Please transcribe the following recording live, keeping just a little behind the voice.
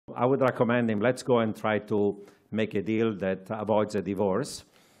I would recommend him, let's go and try to make a deal that avoids a divorce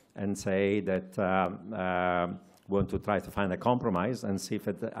and say that we want to try to find a compromise and see if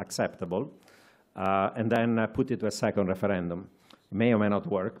it's acceptable, and then put it to a second referendum. It may or may not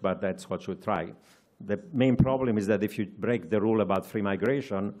work, but that's what we should try. The main problem is that if you break the rule about free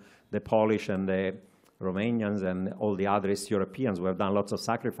migration, the Polish and the Romanians and all the other East Europeans who have done lots of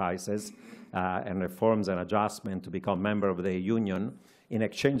sacrifices and reforms and adjustment to become member of the Union in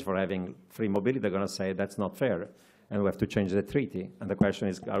exchange for having free mobility, they're going to say that's not fair, and we have to change the treaty. And the question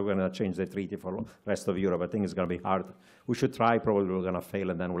is, are we going to change the treaty for the rest of Europe? I think it's going to be hard. We should try, probably we're going to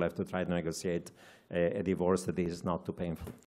fail, and then we'll have to try to negotiate a divorce that is not too painful.